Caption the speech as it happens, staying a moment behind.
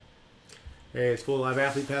Hey, it's Full Live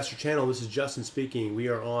Athlete Pastor Channel. This is Justin speaking. We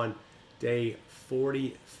are on day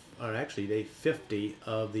 40, or actually day 50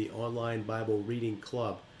 of the online Bible reading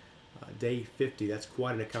club. Day 50, that's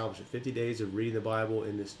quite an accomplishment. 50 days of reading the Bible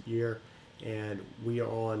in this year, and we are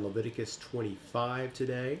on Leviticus 25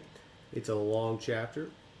 today. It's a long chapter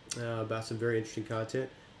about some very interesting content.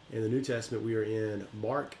 In the New Testament, we are in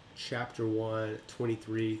Mark chapter 1,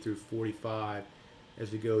 23 through 45,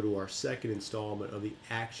 as we go to our second installment of the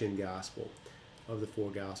action gospel of the four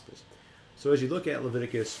gospels. So as you look at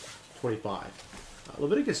Leviticus 25,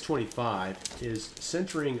 Leviticus 25 is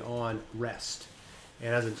centering on rest.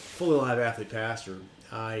 And as a fully live athlete pastor,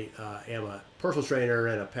 I am a personal trainer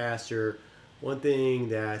and a pastor. One thing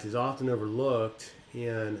that is often overlooked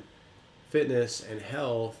in fitness and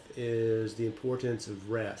health is the importance of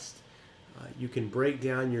rest. You can break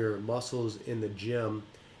down your muscles in the gym,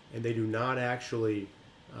 and they do not actually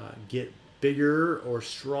get bigger or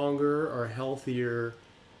stronger or healthier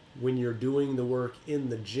when you're doing the work in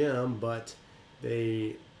the gym, but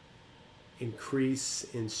they increase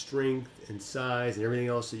in strength and size and everything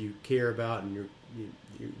else that you care about, and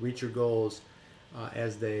you reach your goals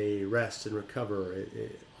as they rest and recover.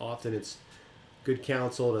 Often it's good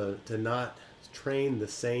counsel to not train the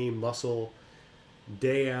same muscle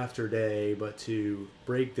day after day, but to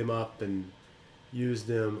break them up and use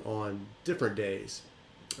them on different days.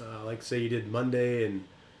 Like say you did Monday and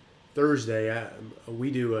Thursday, we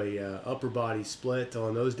do a upper body split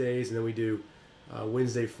on those days, and then we do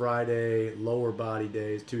Wednesday, Friday, lower body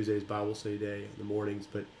days. Tuesday's Bible study day in the mornings.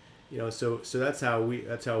 But so that's how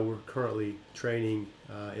we're currently training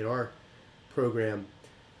in our program.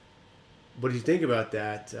 But if you think about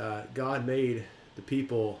that, God made the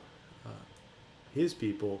people, His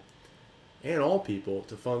people, and all people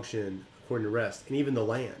to function according to rest, and even the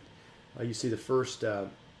land. You see the first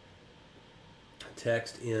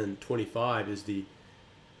text in 25 is it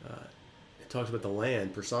talks about the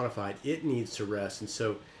land personified. It needs to rest, and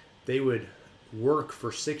so they would work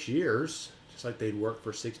for 6 years, just like they'd work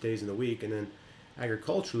for 6 days in the week, and then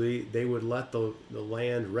agriculturally they would let the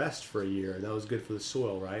land rest for a year, and that was good for the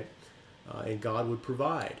soil, right? And God would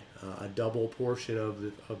provide a double portion of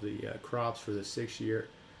the crops for the 6 years,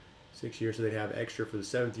 so they'd have extra for the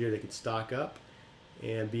 7th year. They could stock up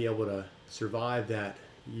and be able to survive that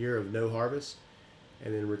year of no harvest,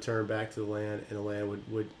 and then return back to the land, and the land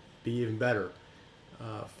would be even better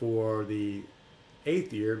for the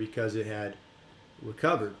 8th year because it had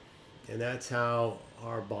recovered. And that's how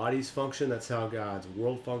our bodies function. That's how God's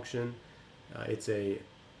world function. It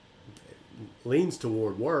leans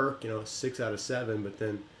toward work, 6 out of 7, but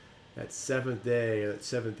then that 7th day, that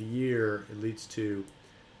 7th year, it leads to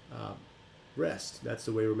rest. That's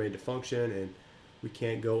the way we're made to function, and we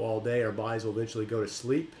can't go all day. Our bodies will eventually go to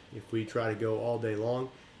sleep if we try to go all day long.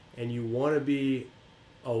 And you want to be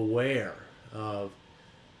aware of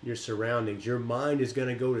your surroundings. Your mind is going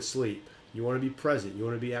to go to sleep. You want to be present. You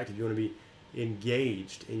want to be active. You want to be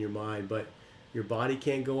engaged in your mind. But your body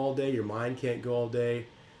can't go all day. Your mind can't go all day.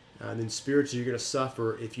 And then spiritually, you're going to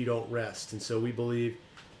suffer if you don't rest. And so we believe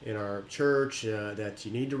in our church that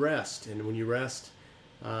you need to rest. And when you rest,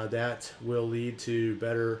 that will lead to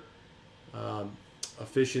better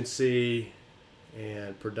efficiency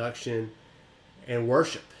and production and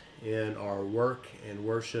worship in our work and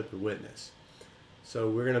worship and witness. So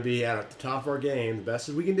we're going to be at the top of our game, the best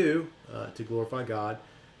as we can do to glorify God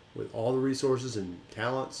with all the resources and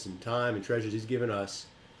talents and time and treasures He's given us.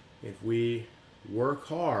 If we work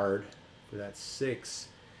hard for that 6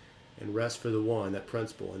 and rest for the 1, that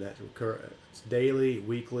principle, and that it's daily,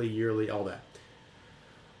 weekly, yearly, all that.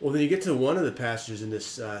 Well, then you get to one of the passages in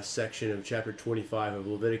this section of chapter 25 of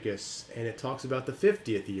Leviticus, and it talks about the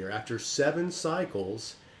 50th year. After 7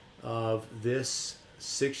 cycles of this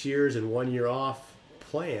 6 years and 1 year off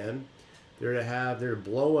plan, they're to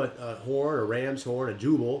blow a horn, a ram's horn, a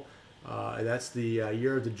jubal, and that's the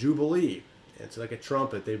year of the Jubilee. It's like a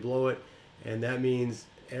trumpet. They blow it, and that means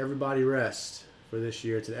everybody rests for this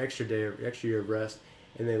year. It's an extra year of rest,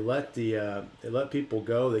 and they let people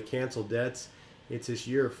go. They cancel debts. It's this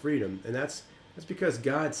year of freedom, and that's because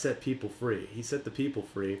God set people free. He set the people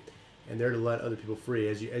free, and they're to let other people free.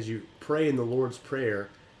 As you pray in the Lord's Prayer,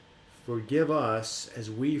 forgive us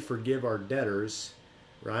as we forgive our debtors,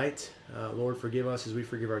 right? Lord, forgive us as we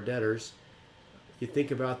forgive our debtors. You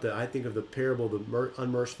think about I think of the parable of the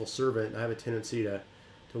unmerciful servant, and I have a tendency to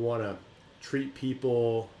want to treat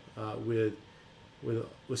people with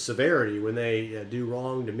severity when they do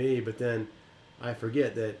wrong to me, but then I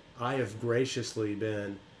forget that I have graciously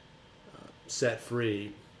been set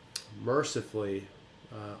free, mercifully,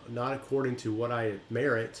 not according to what I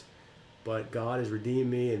merit, but God has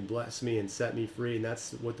redeemed me and blessed me and set me free. And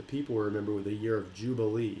that's what the people remember with the year of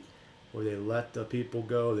Jubilee, where they let the people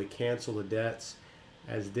go, they cancel the debts.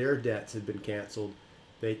 As their debts had been canceled,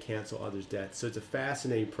 they cancel others' debts. So it's a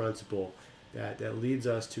fascinating principle that leads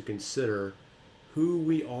us to consider who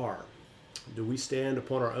we are. Do we stand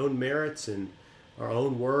upon our own merits and our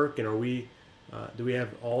own work, and do we have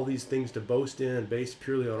all these things to boast in based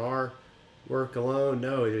purely on our work alone?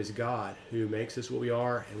 No, it is God who makes us what we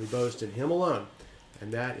are, and we boast in Him alone,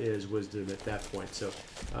 and that is wisdom at that point. So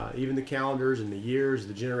even the calendars and the years,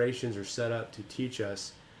 the generations are set up to teach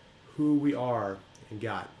us who we are in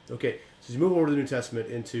God. Okay, so as you move over to the New Testament,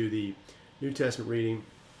 into the New Testament reading,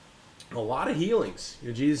 a lot of healings.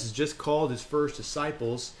 Jesus has just called His first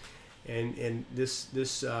disciples, and this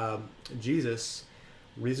Jesus,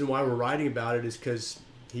 reason why we're writing about it is because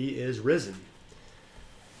He is risen.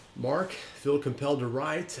 Mark, feel compelled to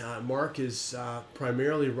write. Mark is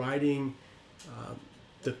primarily writing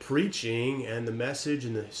the preaching and the message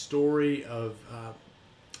and the story of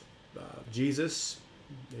Jesus,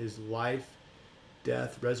 His life,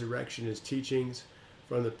 death, resurrection, His teachings,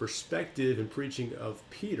 from the perspective and preaching of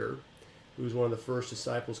Peter, who was one of the first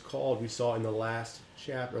disciples called. We saw in the last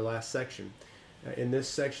chapter, last section. In this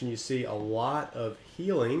section, you see a lot of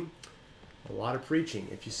healing, a lot of preaching.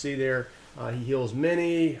 If you see there, He heals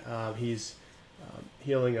many. He's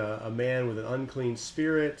healing a man with an unclean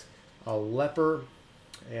spirit, a leper.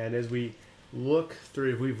 And as we look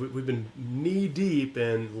through, we've been knee deep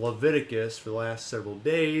in Leviticus for the last several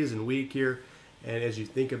days and week here. And as you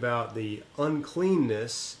think about the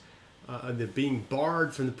uncleanness, the being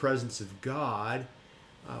barred from the presence of God,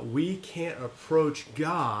 we can't approach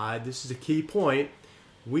God. This is a key point.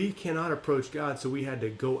 We cannot approach God, so we had to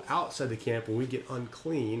go outside the camp when we get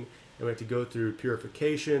unclean, and we have to go through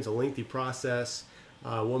purification. It's a lengthy process.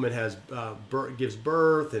 A woman gives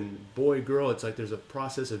birth, and boy, girl, it's like there's a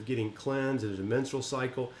process of getting cleansed. There's a menstrual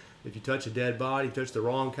cycle. If you touch a dead body, you touch the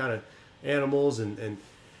wrong kind of animals, and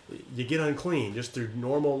you get unclean just through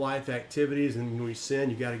normal life activities. And when we sin,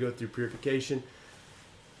 you got to go through purification.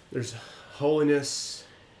 There's holiness,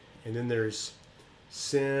 and then there's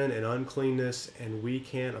sin and uncleanness, and we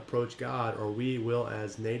can't approach God, or we will,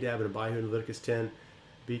 as Nadab and Abihu in Leviticus 10,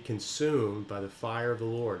 be consumed by the fire of the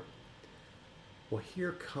Lord. Well,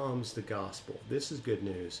 here comes the gospel. This is good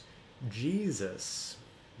news. Jesus,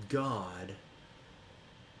 God,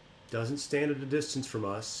 doesn't stand at a distance from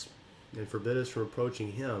us and forbid us from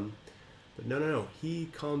approaching Him. But no. He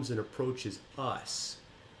comes and approaches us.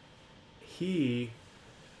 He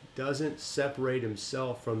doesn't separate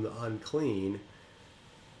Himself from the unclean,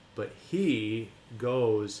 but He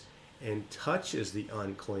goes and touches the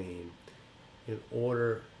unclean in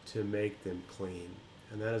order to make them clean.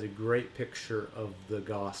 And that is a great picture of the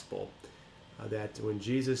gospel. That when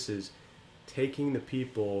Jesus is taking the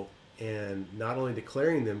people and not only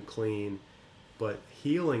declaring them clean, but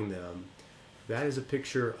healing them, that is a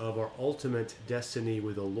picture of our ultimate destiny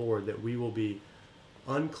with the Lord, that we will be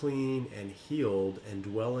unclean and healed and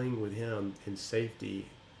dwelling with Him in safety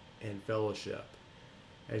and fellowship.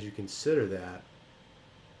 As you consider that,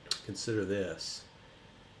 consider this,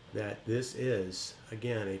 that this is,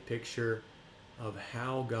 again, a picture of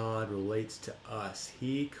how God relates to us.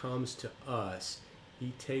 He comes to us,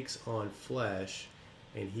 He takes on flesh,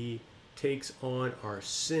 and He takes on our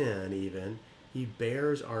sin even. He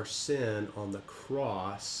bears our sin on the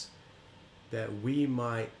cross that we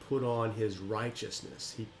might put on His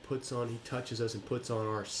righteousness. He touches us and puts on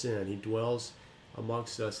our sin. He dwells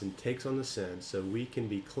amongst us and takes on the sin so we can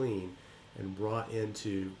be clean and brought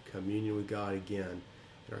into communion with God again,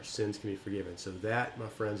 and our sins can be forgiven. So that, my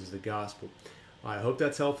friends, is the gospel. I hope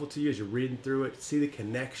that's helpful to you as you're reading through it. See the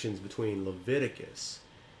connections between Leviticus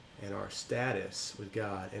and our status with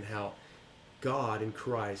God, and how God in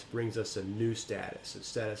Christ brings us a new status, a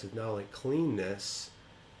status of not only cleanness,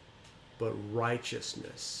 but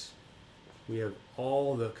righteousness. We have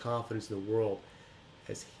all the confidence in the world,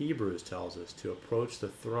 as Hebrews tells us, to approach the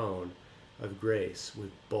throne of grace with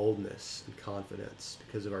boldness and confidence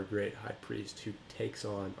because of our great high priest who takes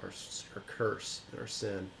on our curse and our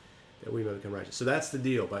sin, that we may become righteous. So that's the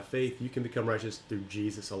deal. By faith, you can become righteous through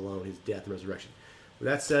Jesus alone, His death and resurrection. With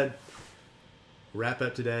that said, wrap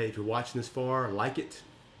up today. If you're watching this far, like it,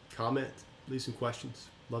 comment, leave some questions.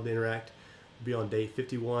 Love to interact. We'll be on day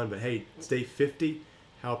 51, but hey, it's day 50.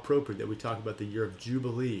 How appropriate that we talk about the year of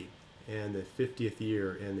Jubilee and the 50th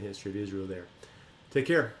year in the history of Israel there. Take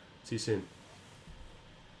care. See you soon.